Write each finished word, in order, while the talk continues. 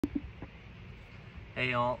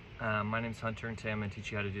Hey y'all, my name's Hunter and today I'm going to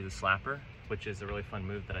teach you how to do the slapper, which is a really fun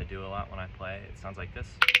move that I do a lot when I play. It sounds like this.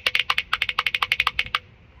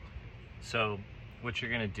 So what you're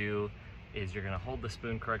going to do is you're going to hold the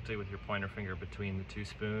spoon correctly with your pointer finger between the two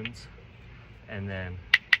spoons, and then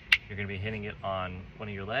you're going to be hitting it on one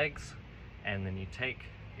of your legs, and then you take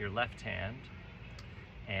your left hand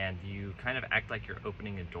and you kind of act like you're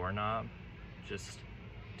opening a doorknob. Just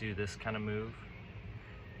do this kind of move.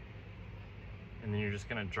 And then you're just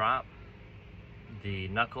going to drop the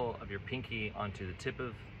knuckle of your pinky onto the tip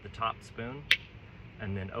of the top spoon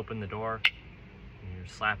and then open the door, and you're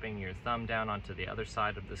slapping your thumb down onto the other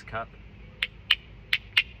side of this cup,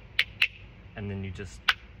 and then you just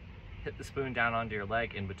hit the spoon down onto your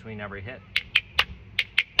leg in between every hit.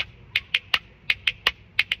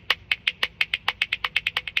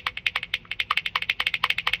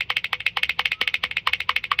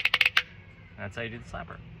 That's how you do the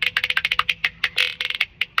slapper.